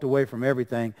he walked away from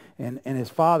everything, and his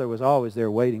father was always there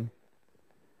waiting.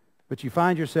 But you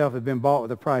find yourself have been bought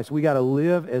with a price. We got to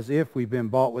live as if we've been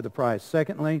bought with a price.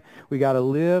 Secondly, we got to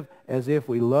live as if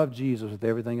we love Jesus with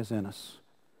everything that's in us.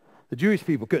 The Jewish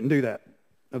people couldn't do that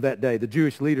of that day. The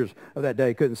Jewish leaders of that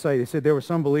day couldn't say. They said there were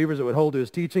some believers that would hold to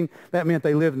his teaching. That meant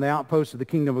they lived in the outpost of the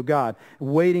kingdom of God,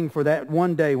 waiting for that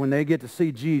one day when they get to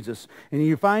see Jesus. And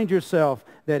you find yourself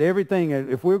that everything,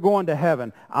 if we're going to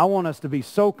heaven, I want us to be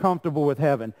so comfortable with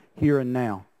heaven here and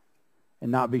now and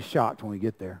not be shocked when we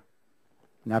get there.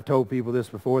 And I've told people this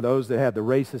before, those that have the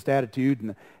racist attitude and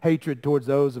the hatred towards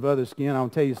those of other skin, I'll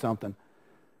tell you something.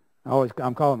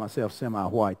 I'm calling myself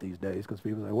semi-white these days, because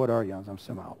people say, what are you? I'm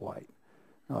semi-white.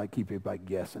 I like to keep everybody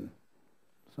guessing.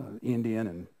 So Indian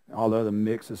and all the other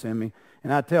mixes in me.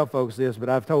 And I tell folks this, but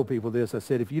I've told people this. I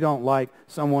said, if you don't like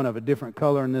someone of a different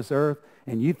color in this earth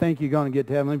and you think you're going to get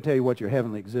to heaven, let me tell you what your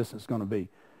heavenly existence is going to be.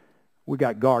 We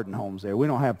got garden homes there. We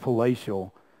don't have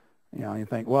palatial, you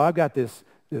think, well, I've got this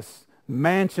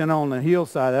mansion on the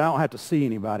hillside that I don't have to see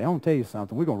anybody. I want to tell you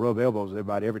something. We're going to rub elbows with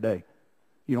everybody every day.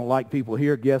 You don't like people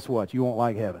here, guess what? You won't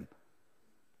like heaven.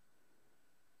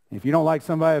 If you don't like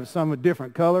somebody of some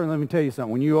different color, let me tell you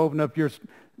something. When you open up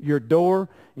your door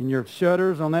and your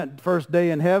shutters on that first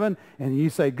day in heaven and you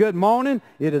say, good morning,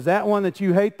 it is that one that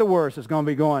you hate the worst that's going to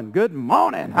be going, good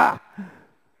morning. Ha!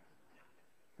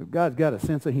 God's got a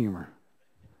sense of humor.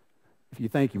 If you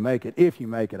think you make it, if you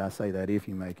make it, I say that, if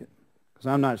you make it. Because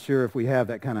I'm not sure if we have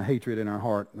that kind of hatred in our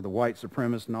heart, the white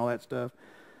supremacists and all that stuff.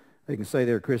 They can say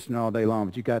they're a Christian all day long,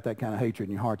 but you got that kind of hatred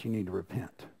in your heart, you need to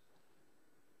repent.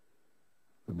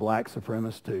 The black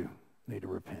supremacists, too, need to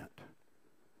repent.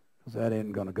 Because that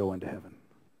ain't going to go into heaven.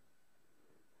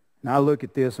 Now I look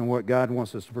at this, and what God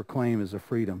wants us to proclaim is a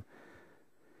freedom.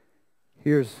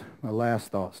 Here's my last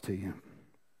thoughts to you.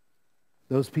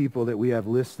 Those people that we have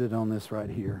listed on this right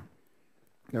here,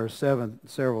 there are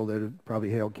several that are probably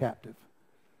held captive.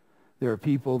 There are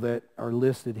people that are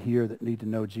listed here that need to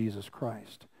know Jesus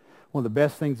Christ. One of the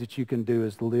best things that you can do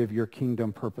is to live your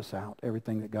kingdom purpose out,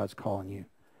 everything that God's calling you.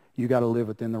 You got to live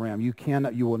within the realm.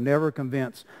 You will never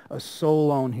convince a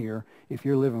soul on here if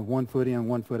you're living 1 foot in,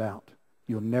 1 foot out.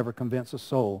 You'll never convince a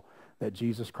soul that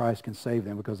Jesus Christ can save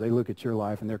them because they look at your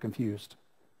life and they're confused.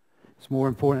 It's more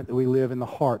important that we live in the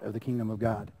heart of the kingdom of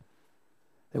God,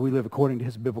 that we live according to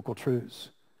his biblical truths.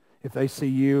 If they see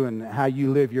you and how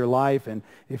you live your life, and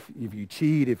if you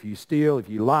cheat, if you steal, if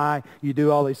you lie, you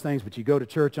do all these things, but you go to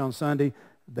church on Sunday,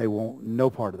 they want no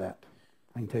part of that.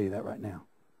 I can tell you that right now.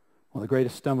 One of the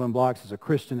greatest stumbling blocks is a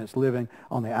Christian that's living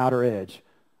on the outer edge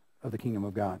of the kingdom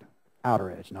of God.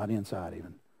 Outer edge, not inside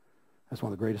even. That's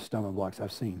one of the greatest stumbling blocks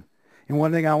I've seen. And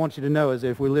one thing I want you to know is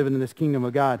if we're living in this kingdom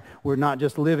of God, we're not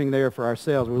just living there for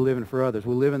ourselves, we're living for others.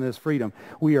 We're living in this freedom.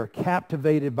 We are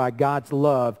captivated by God's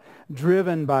love,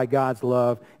 driven by God's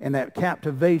love, and that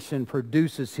captivation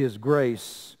produces his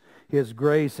grace. His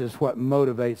grace is what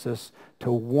motivates us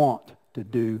to want to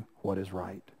do what is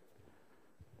right.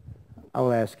 I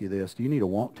will ask you this. Do you need a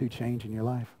want to change in your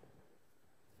life?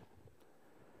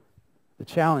 The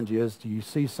challenge is, do you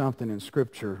see something in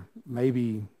Scripture?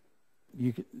 Maybe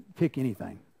you can pick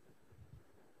anything.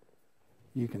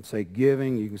 You can say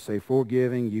giving. You can say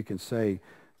forgiving. You can say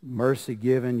mercy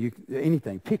given.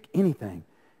 Anything. Pick anything.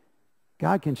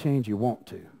 God can change your want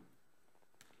to.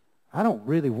 I don't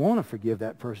really want to forgive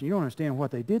that person. You don't understand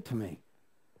what they did to me.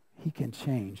 He can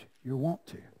change your want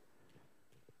to.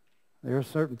 There are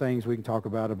certain things we can talk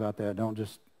about that. Don't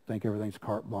just think everything's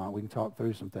carte blanche. We can talk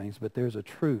through some things, but there's a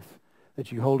truth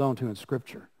that you hold on to in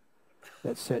Scripture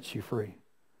that sets you free.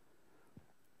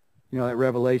 You know, that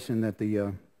revelation that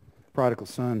the prodigal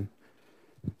son,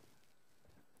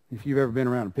 if you've ever been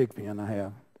around a pig pen, I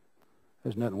have,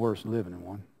 there's nothing worse than living in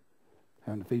one,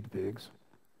 having to feed the pigs.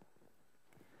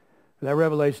 But that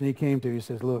revelation he came to, he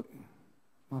says, look,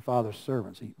 my father's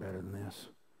servants eat better than this.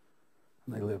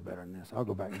 And they live better than this. I'll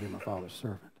go back and be my father's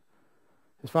servant.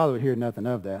 His father would hear nothing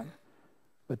of that.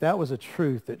 But that was a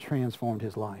truth that transformed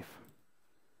his life.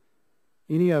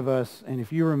 Any of us, and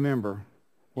if you remember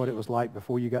what it was like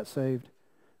before you got saved,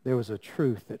 there was a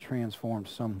truth that transformed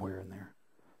somewhere in there.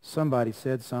 Somebody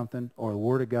said something, or the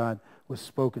Word of God was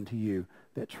spoken to you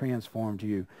that transformed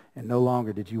you. And no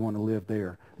longer did you want to live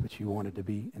there, but you wanted to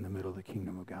be in the middle of the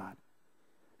kingdom of God.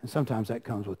 And sometimes that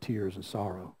comes with tears and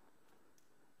sorrow.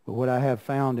 But what I have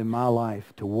found in my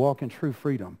life to walk in true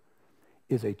freedom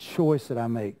is a choice that I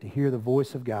make to hear the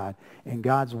voice of God and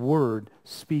God's word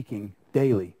speaking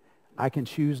daily. I can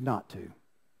choose not to.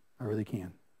 I really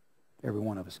can. Every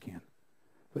one of us can.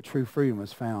 But true freedom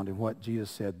is found in what Jesus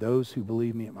said. Those who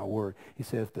believe me at my word. He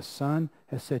said, if the Son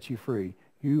has set you free,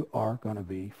 you are going to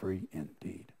be free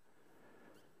indeed.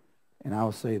 And I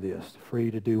will say this,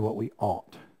 free to do what we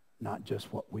ought, not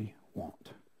just what we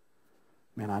want.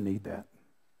 Man, I need that.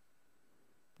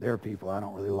 There are people I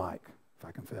don't really like, if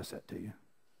I confess that to you.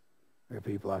 There are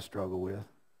people I struggle with,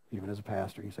 even as a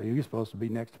pastor. You say, you're supposed to be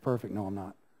next to perfect. No, I'm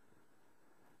not.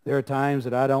 There are times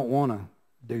that I don't want to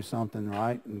do something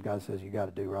right, and God says you got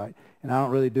to do right. And I don't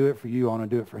really do it for you. I want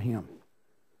to do it for him.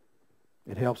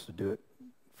 It helps to do it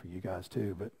for you guys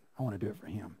too, but I want to do it for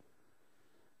him.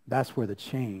 That's where the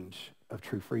change of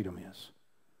true freedom is.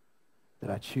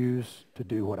 That I choose to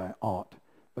do what I ought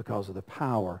because of the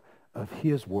power of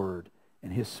his word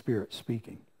and his Spirit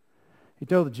speaking. He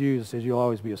told the Jews, he says, you'll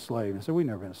always be a slave. And I said, we've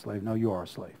never been a slave. No, you are a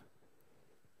slave.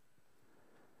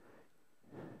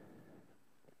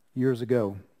 Years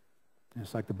ago,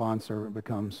 it's like the bondservant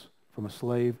becomes from a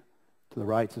slave to the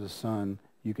rights of a son.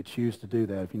 You could choose to do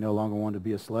that if you no longer wanted to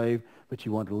be a slave, but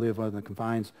you wanted to live within the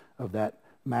confines of that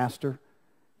master.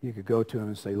 You could go to him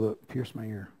and say, look, pierce my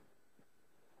ear.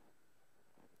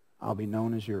 I'll be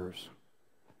known as yours.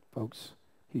 Folks,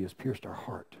 he has pierced our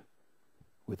heart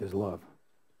with his love.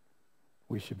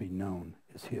 We should be known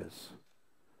as his.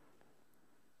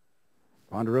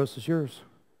 Ponderosa's yours.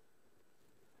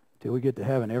 Till we get to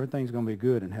heaven, everything's going to be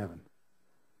good in heaven.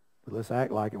 But let's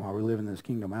act like it while we live in this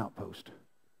kingdom outpost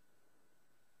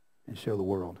and show the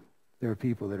world. There are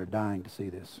people that are dying to see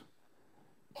this.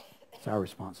 It's our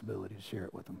responsibility to share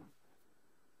it with them.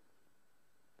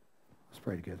 Let's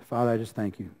pray together. Father, I just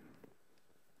thank you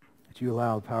that you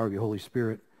allow the power of your Holy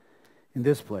Spirit in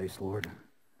this place, Lord.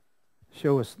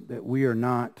 Show us that we are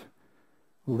not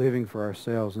living for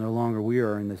ourselves. No longer we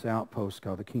are in this outpost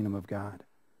called the kingdom of God.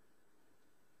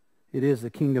 It is the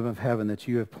kingdom of heaven that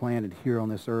you have planted here on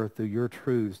this earth through your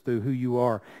truths, through who you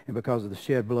are, and because of the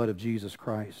shed blood of Jesus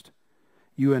Christ.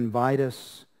 You invite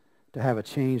us to have a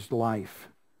changed life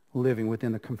living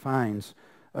within the confines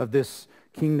of this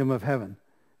kingdom of heaven.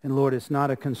 And Lord, it's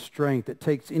not a constraint that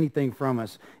takes anything from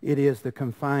us. It is the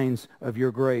confines of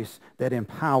your grace that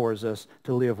empowers us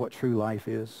to live what true life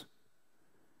is.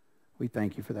 We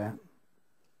thank you for that.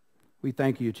 We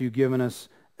thank you that you've given us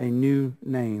a new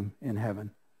name in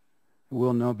heaven.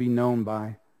 We'll be known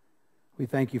by. We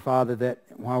thank you, Father, that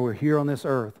while we're here on this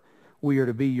earth, we are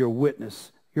to be your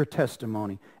witness, your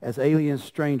testimony, as alien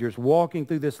strangers walking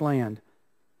through this land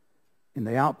in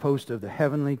the outpost of the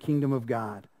heavenly kingdom of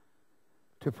God,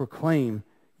 to proclaim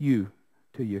you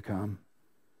till you come.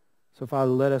 So,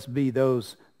 Father, let us be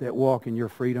those that walk in your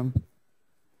freedom.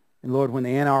 And Lord, when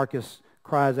the anarchist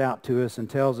cries out to us and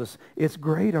tells us, it's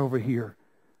great over here,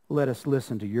 let us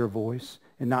listen to your voice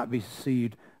and not be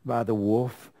deceived by the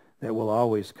wolf that will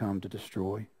always come to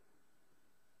destroy.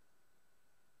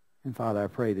 And Father, I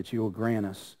pray that you will grant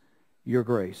us your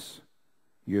grace.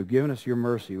 You have given us your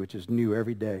mercy, which is new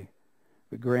every day.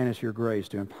 But grant us your grace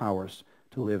to empower us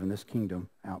to live in this kingdom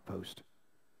outpost,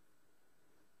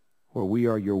 where we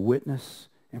are your witness,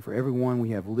 and for everyone we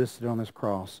have listed on this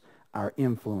cross, our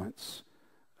influence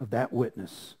of that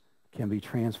witness can be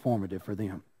transformative for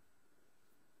them.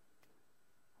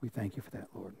 We thank you for that,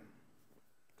 Lord.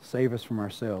 Save us from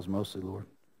ourselves mostly, Lord.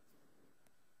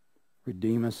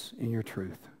 Redeem us in your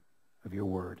truth of your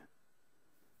word.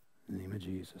 In the name of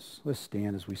Jesus. Let's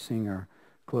stand as we sing our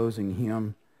closing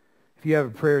hymn. If you have a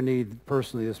prayer need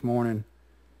personally this morning,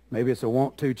 maybe it's a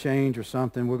want to change or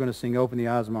something, we're going to sing Open the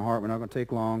Eyes of My Heart. We're not going to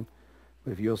take long.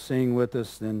 But if you'll sing with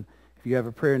us, then if you have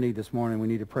a prayer need this morning, we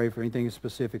need to pray for anything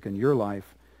specific in your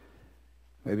life.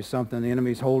 Maybe something the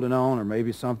enemy's holding on, or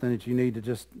maybe something that you need to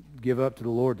just give up to the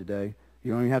Lord today.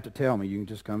 You don't even have to tell me. You can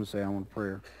just come and say, I want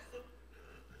prayer.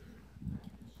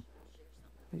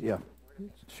 Yeah,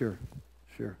 sure.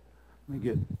 Let me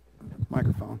get a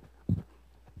microphone.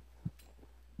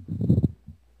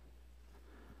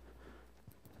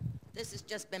 This has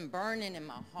just been burning in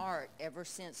my heart ever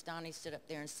since Donny stood up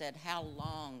there and said, how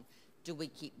long do we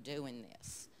keep doing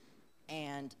this?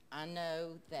 And I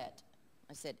know that,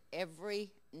 I said,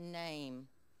 every name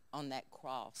on that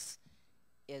cross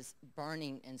is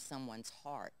burning in someone's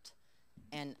heart.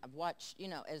 And I've watched,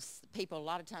 as people, a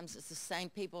lot of times it's the same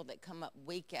people that come up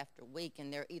week after week,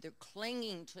 and they're either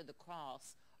clinging to the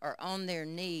cross or on their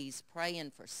knees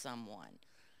praying for someone.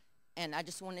 And I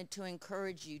just wanted to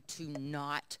encourage you to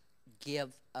not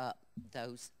give up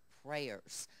those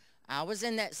prayers. I was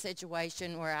in that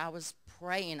situation where I was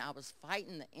praying. I was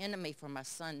fighting the enemy for my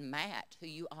son Matt, who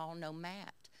you all know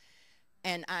Matt.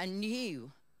 And I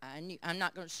knew, I'm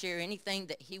not going to share anything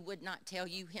that he would not tell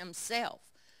you himself,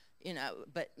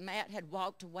 but Matt had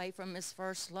walked away from his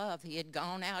first love. He had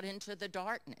gone out into the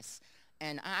darkness.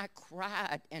 And I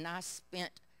cried, and I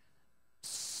spent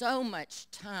so much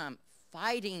time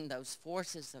fighting those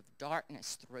forces of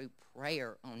darkness through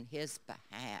prayer on his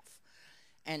behalf.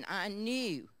 And I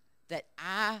knew that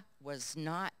I was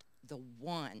not the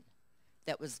one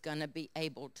that was going to be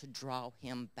able to draw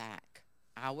him back.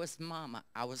 I was Mama.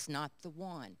 I was not the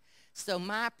one. So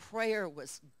my prayer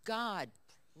was, God,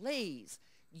 please,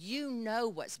 you know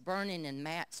what's burning in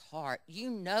Matt's heart. You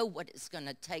know what it's going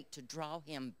to take to draw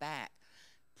him back.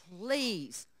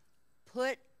 Please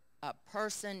put a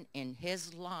person in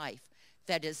his life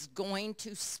that is going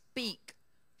to speak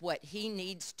what he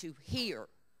needs to hear,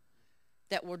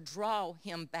 that will draw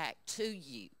him back to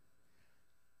you.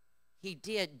 He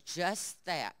did just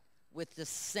that with the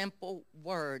simple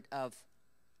word of,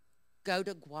 go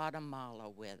to Guatemala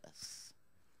with us.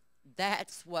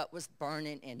 That's what was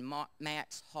burning in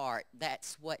Matt's heart.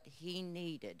 That's what he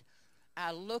needed.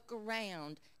 I look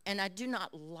around, and I do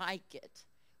not like it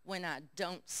when I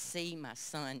don't see my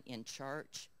son in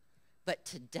church. But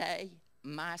today,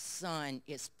 my son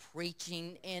is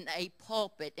preaching in a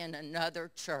pulpit in another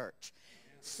church.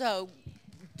 So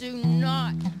do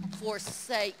not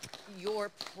forsake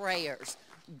your prayers.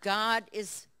 God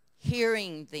is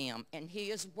hearing them, and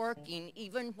he is working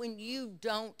even when you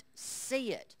don't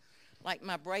see it. Like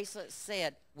my bracelet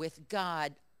said, with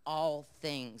God, all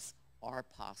things are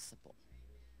possible.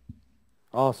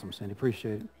 Awesome, Cindy.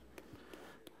 Appreciate it.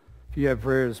 If you have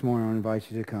prayer this morning, I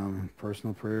invite you to come.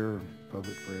 Personal prayer or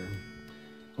public prayer.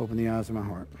 Open the eyes of my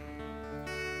heart.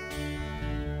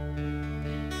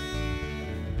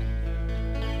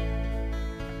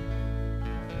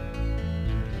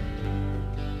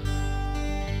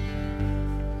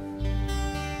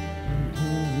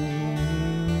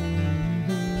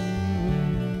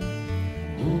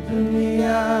 Open the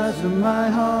eyes of my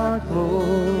heart,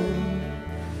 Lord.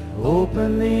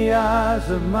 Open the eyes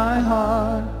of my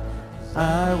heart,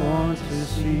 I want to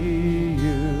see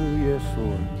you. Yes,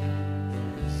 Lord.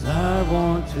 I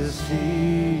want to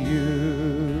see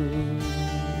you.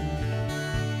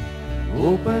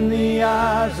 Open the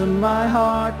eyes of my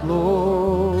heart,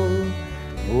 Lord.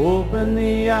 Open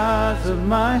the eyes of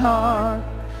my heart.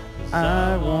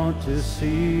 I want to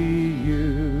see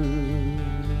you.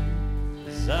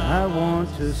 I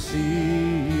want to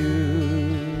see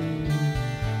you.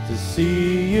 To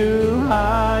see you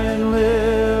high and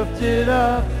lifted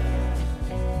up,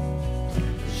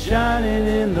 shining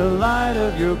in the light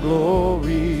of your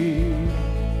glory.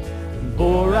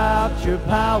 Pour out your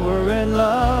power and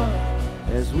love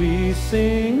as we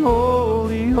sing,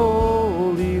 holy,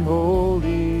 holy,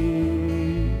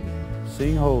 holy.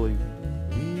 Sing holy.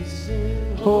 We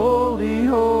sing holy,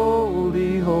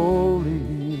 holy, holy.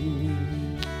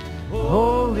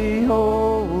 Holy,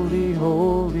 holy,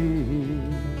 holy.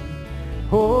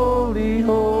 Holy,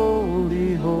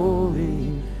 holy,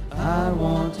 holy. I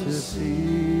want to see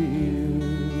you.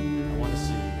 I want to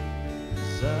see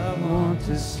you. I want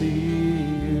to see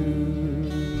you.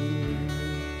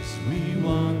 Yes, we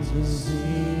want to see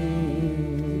you.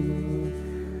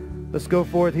 Let's go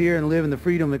forth here and live in the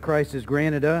freedom that Christ has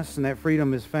granted us, and that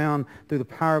freedom is found through the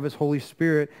power of his Holy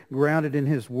Spirit, grounded in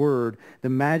his word. The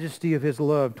majesty of his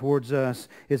love towards us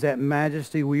is that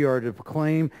majesty we are to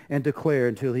proclaim and declare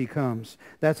until he comes.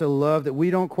 That's a love that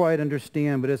we don't quite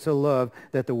understand, but it's a love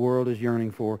that the world is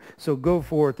yearning for. So go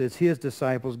forth as his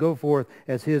disciples. Go forth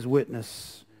as his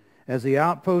witness. As the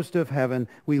outpost of heaven,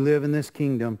 we live in this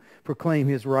kingdom, proclaim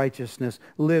his righteousness,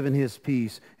 live in his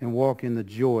peace, and walk in the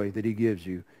joy that he gives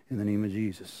you. In the name of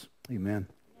Jesus, amen.